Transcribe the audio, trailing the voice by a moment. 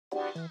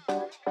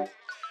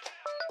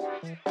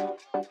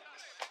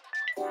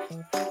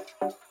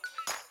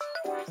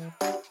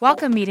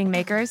Welcome, meeting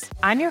makers.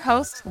 I'm your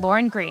host,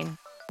 Lauren Green,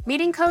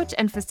 meeting coach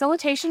and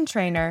facilitation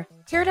trainer,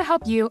 here to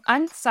help you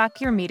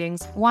unsuck your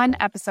meetings one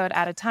episode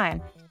at a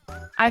time.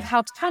 I've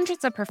helped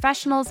hundreds of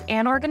professionals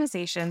and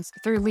organizations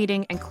through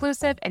leading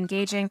inclusive,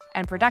 engaging,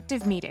 and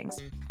productive meetings,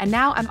 and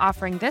now I'm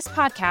offering this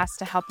podcast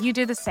to help you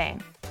do the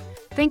same.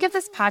 Think of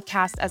this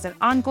podcast as an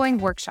ongoing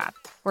workshop,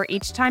 where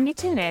each time you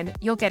tune in,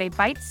 you'll get a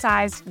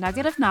bite-sized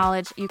nugget of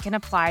knowledge you can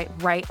apply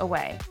right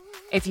away.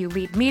 If you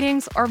lead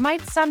meetings or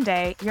might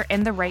someday, you're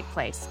in the right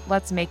place.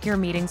 Let's make your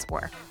meetings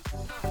work.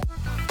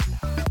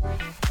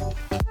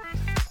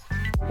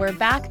 We're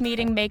back,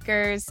 meeting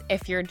makers.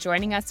 If you're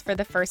joining us for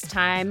the first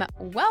time,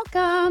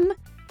 welcome.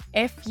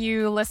 If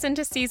you listened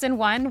to season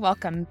 1,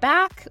 welcome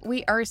back.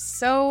 We are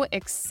so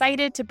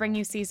excited to bring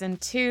you season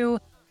 2,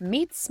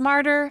 Meet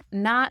Smarter,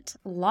 Not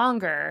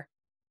Longer.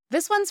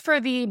 This one's for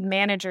the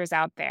managers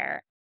out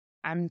there.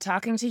 I'm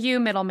talking to you,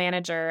 middle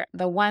manager,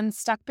 the one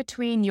stuck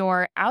between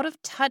your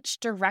out-of-touch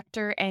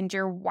director and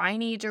your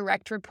whiny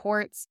direct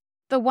reports,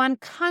 the one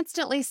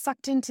constantly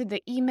sucked into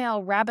the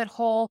email rabbit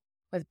hole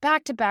with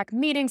back-to-back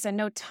meetings and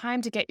no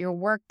time to get your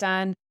work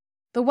done,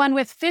 the one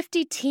with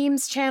 50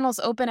 Teams channels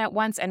open at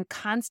once and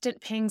constant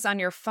pings on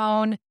your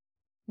phone.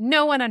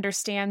 No one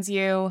understands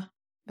you,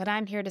 but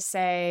I'm here to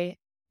say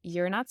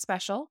you're not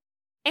special,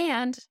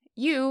 and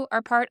you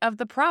are part of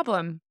the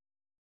problem.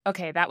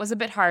 Okay, that was a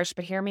bit harsh,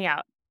 but hear me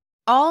out.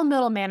 All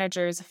middle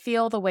managers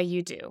feel the way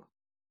you do.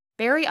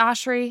 Barry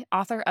Oshry,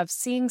 author of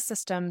Seeing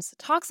Systems,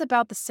 talks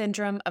about the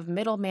syndrome of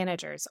middle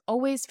managers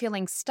always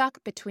feeling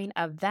stuck between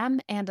a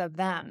them and a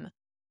them.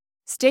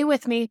 Stay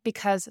with me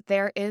because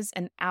there is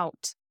an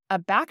out, a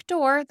back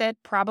door that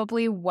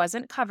probably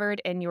wasn't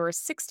covered in your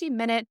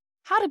 60-minute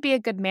How to Be a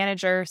Good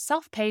Manager,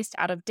 self-paced,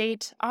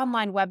 out-of-date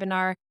online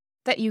webinar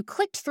that you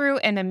clicked through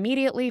and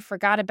immediately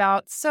forgot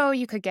about so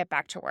you could get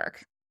back to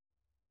work.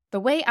 The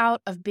way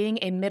out of being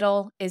a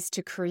middle is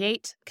to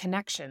create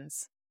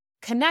connections.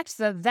 Connect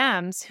the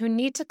thems who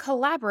need to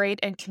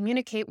collaborate and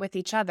communicate with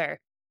each other,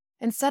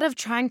 instead of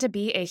trying to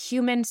be a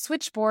human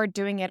switchboard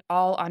doing it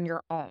all on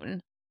your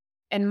own.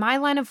 In my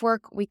line of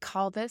work, we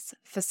call this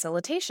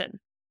facilitation.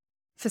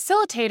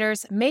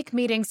 Facilitators make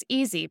meetings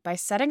easy by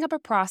setting up a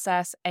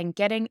process and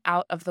getting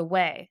out of the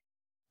way.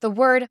 The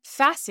word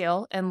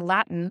facile in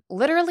Latin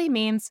literally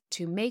means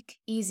to make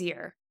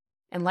easier.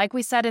 And like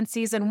we said in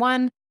season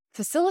 1,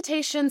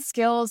 facilitation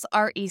skills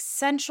are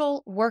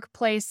essential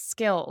workplace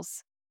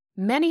skills.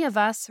 Many of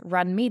us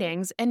run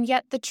meetings, and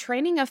yet the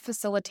training of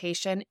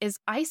facilitation is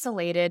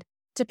isolated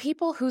to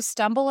people who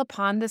stumble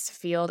upon this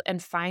field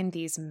and find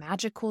these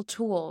magical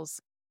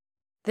tools.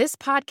 This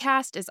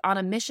podcast is on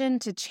a mission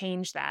to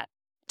change that,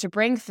 to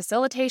bring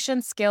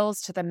facilitation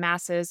skills to the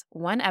masses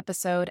one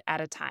episode at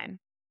a time.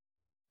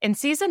 In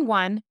season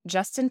 1,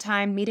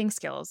 Just-in-Time Meeting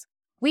Skills,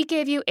 we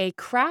gave you a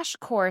crash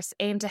course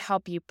aimed to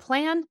help you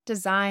plan,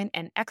 design,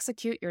 and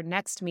execute your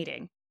next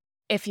meeting.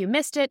 If you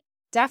missed it,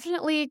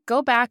 definitely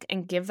go back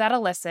and give that a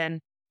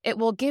listen. It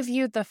will give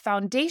you the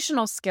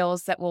foundational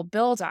skills that we'll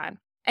build on,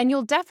 and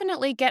you'll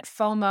definitely get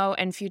FOMO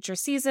in future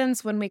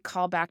seasons when we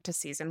call back to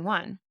season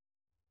 1.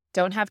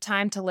 Don't have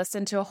time to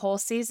listen to a whole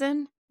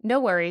season? No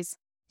worries.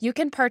 You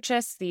can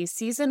purchase the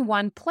season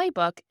 1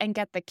 playbook and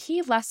get the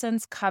key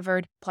lessons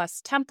covered,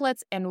 plus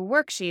templates and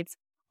worksheets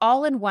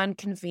all in one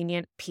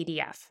convenient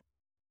PDF.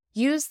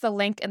 Use the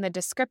link in the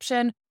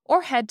description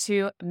or head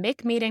to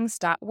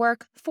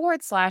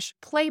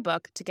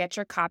makemeetings.work/playbook to get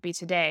your copy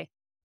today.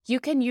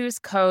 You can use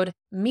code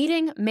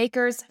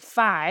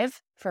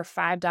MEETINGMAKERS5 for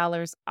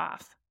 $5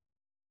 off.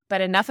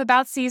 But enough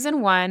about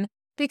season 1,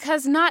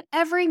 because not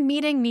every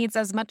meeting needs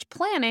as much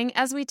planning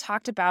as we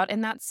talked about in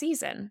that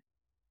season.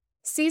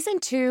 Season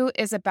 2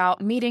 is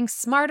about meeting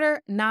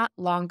smarter, not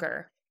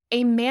longer.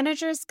 A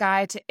manager's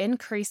guide to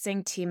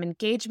increasing team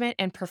engagement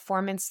and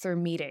performance through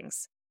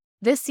meetings.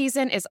 This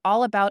season is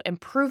all about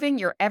improving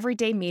your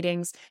everyday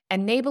meetings,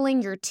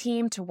 enabling your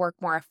team to work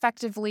more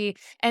effectively,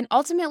 and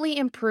ultimately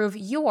improve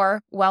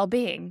your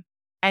well-being.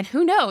 And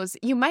who knows,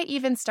 you might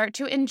even start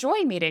to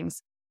enjoy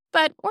meetings,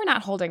 but we're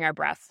not holding our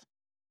breath.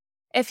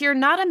 If you're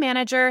not a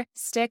manager,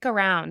 stick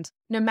around.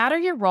 No matter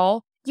your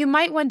role, you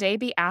might one day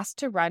be asked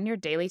to run your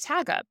daily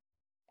tag-up.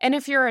 And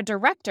if you're a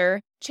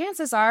director,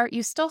 chances are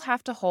you still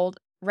have to hold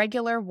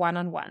regular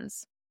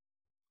one-on-ones.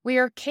 We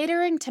are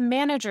catering to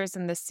managers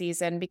in this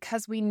season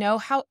because we know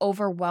how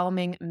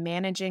overwhelming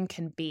managing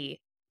can be,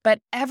 but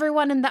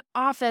everyone in the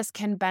office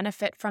can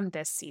benefit from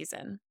this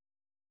season.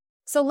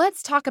 So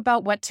let's talk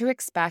about what to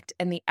expect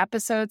in the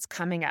episodes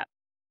coming up.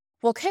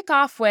 We'll kick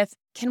off with,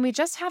 can we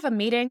just have a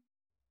meeting?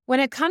 When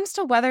it comes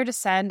to whether to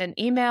send an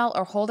email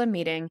or hold a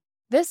meeting,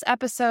 this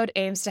episode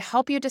aims to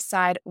help you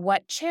decide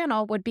what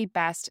channel would be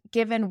best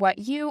given what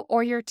you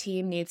or your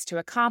team needs to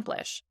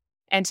accomplish.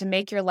 And to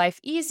make your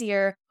life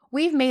easier,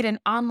 we've made an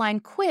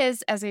online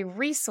quiz as a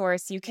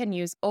resource you can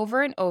use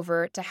over and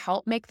over to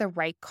help make the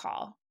right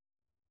call.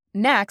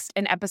 Next,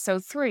 in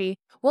episode 3,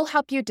 we'll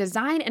help you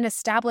design and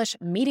establish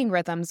meeting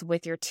rhythms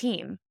with your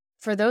team.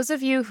 For those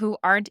of you who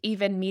aren't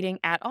even meeting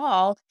at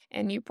all,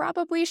 and you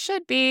probably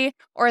should be,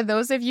 or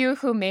those of you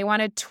who may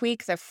want to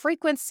tweak the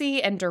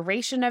frequency and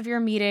duration of your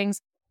meetings,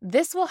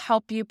 this will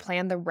help you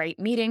plan the right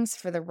meetings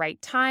for the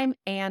right time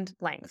and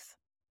length.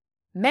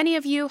 Many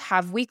of you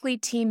have weekly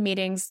team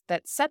meetings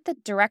that set the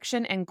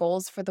direction and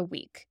goals for the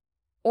week,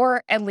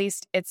 or at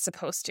least it's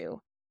supposed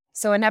to.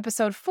 So in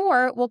episode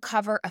 4, we'll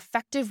cover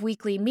effective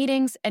weekly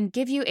meetings and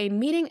give you a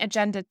meeting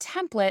agenda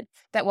template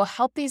that will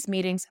help these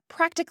meetings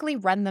practically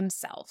run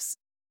themselves.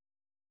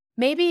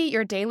 Maybe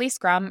your daily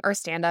scrum or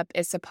stand-up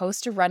is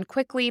supposed to run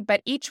quickly,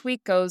 but each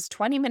week goes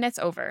 20 minutes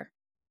over.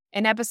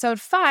 In episode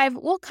 5,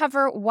 we'll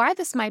cover why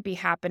this might be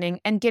happening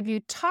and give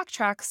you talk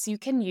tracks you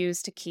can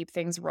use to keep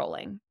things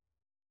rolling.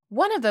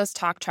 One of those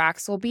talk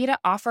tracks will be to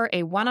offer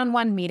a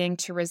one-on-one meeting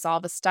to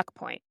resolve a stuck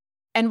point.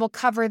 And we'll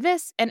cover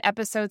this in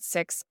episode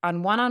 6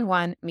 on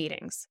one-on-one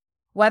meetings.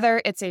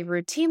 Whether it's a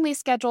routinely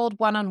scheduled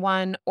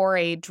one-on-one or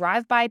a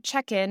drive-by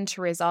check-in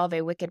to resolve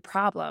a wicked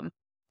problem,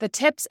 the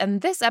tips in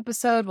this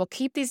episode will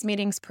keep these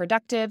meetings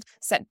productive,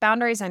 set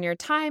boundaries on your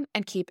time,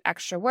 and keep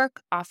extra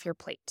work off your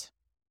plate.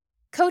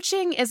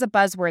 Coaching is a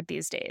buzzword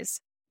these days.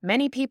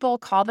 Many people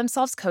call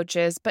themselves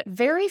coaches, but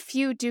very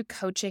few do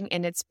coaching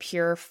in its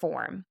pure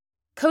form.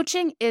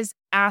 Coaching is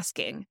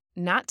asking,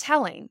 not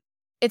telling.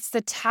 It's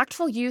the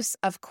tactful use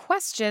of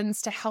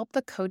questions to help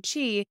the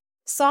coachee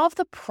solve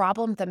the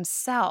problem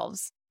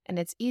themselves, and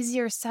it's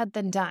easier said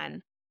than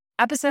done.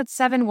 Episode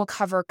 7 will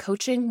cover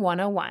Coaching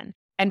 101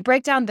 and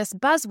break down this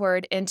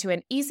buzzword into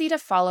an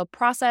easy-to-follow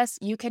process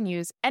you can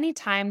use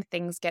anytime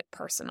things get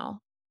personal.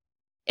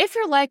 If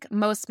you're like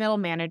most middle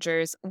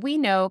managers, we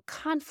know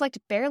conflict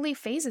barely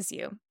phases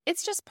you.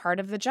 It's just part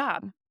of the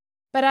job.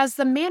 But as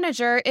the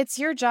manager, it's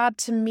your job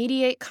to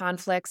mediate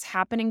conflicts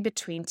happening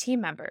between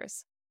team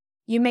members.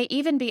 You may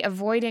even be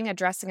avoiding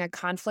addressing a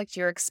conflict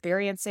you're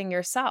experiencing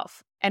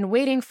yourself and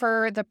waiting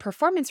for the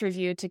performance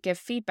review to give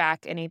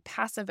feedback in a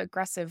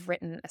passive-aggressive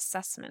written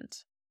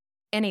assessment.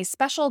 In a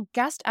special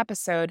guest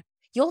episode,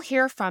 you'll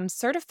hear from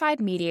certified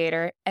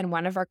mediator and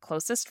one of our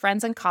closest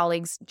friends and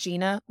colleagues,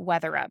 Gina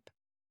Weatherup.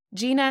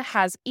 Gina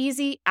has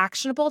easy,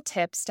 actionable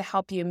tips to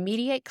help you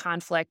mediate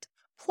conflict,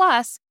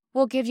 plus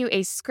we'll give you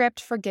a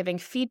script for giving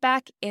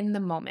feedback in the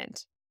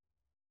moment.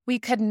 We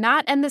could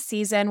not end the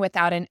season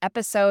without an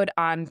episode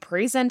on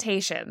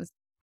presentations.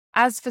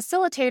 As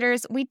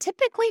facilitators, we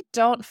typically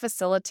don't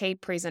facilitate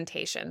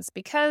presentations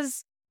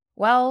because,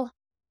 well,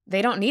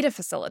 they don't need a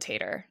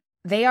facilitator.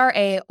 They are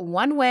a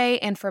one-way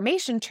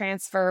information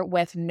transfer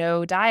with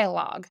no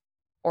dialogue.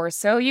 Or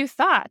so you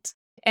thought.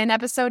 In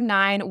episode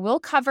 9, we'll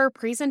cover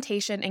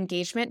presentation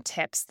engagement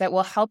tips that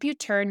will help you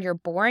turn your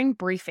boring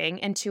briefing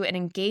into an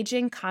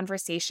engaging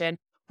conversation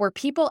where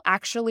people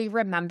actually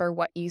remember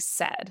what you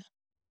said.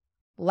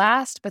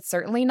 Last, but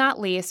certainly not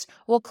least,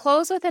 we'll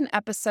close with an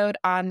episode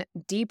on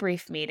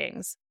debrief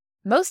meetings.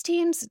 Most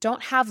teams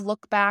don't have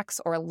lookbacks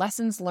or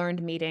lessons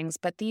learned meetings,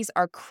 but these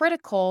are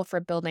critical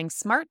for building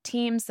smart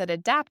teams that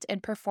adapt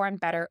and perform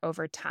better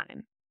over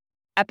time.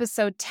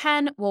 Episode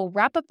 10 will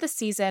wrap up the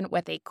season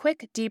with a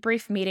quick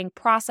debrief meeting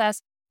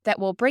process that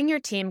will bring your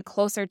team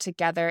closer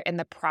together in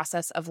the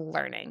process of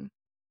learning.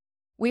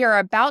 We are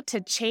about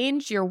to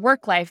change your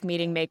work-life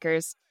meeting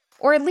makers,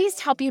 or at least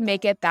help you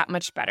make it that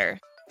much better.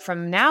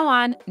 From now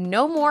on,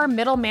 no more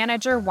middle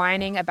manager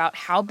whining about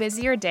how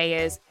busy your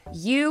day is.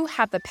 You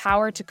have the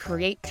power to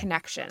create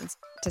connections,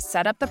 to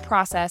set up the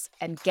process,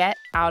 and get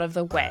out of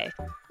the way.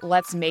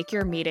 Let's make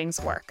your meetings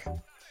work.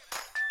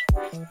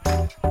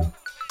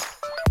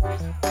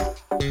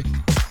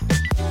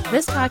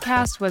 This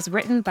podcast was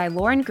written by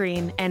Lauren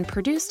Green and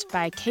produced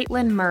by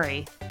Caitlin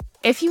Murray.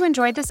 If you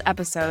enjoyed this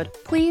episode,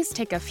 please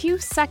take a few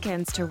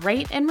seconds to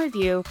rate and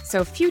review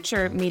so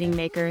future meeting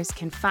makers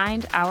can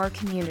find our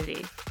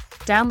community.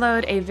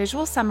 Download a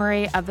visual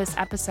summary of this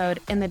episode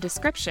in the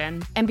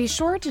description and be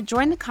sure to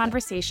join the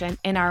conversation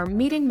in our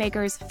Meeting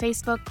Makers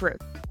Facebook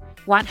group.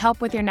 Want help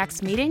with your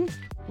next meeting?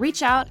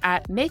 Reach out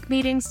at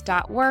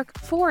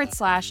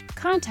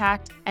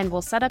makemeetings.work/contact and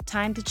we'll set up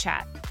time to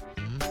chat.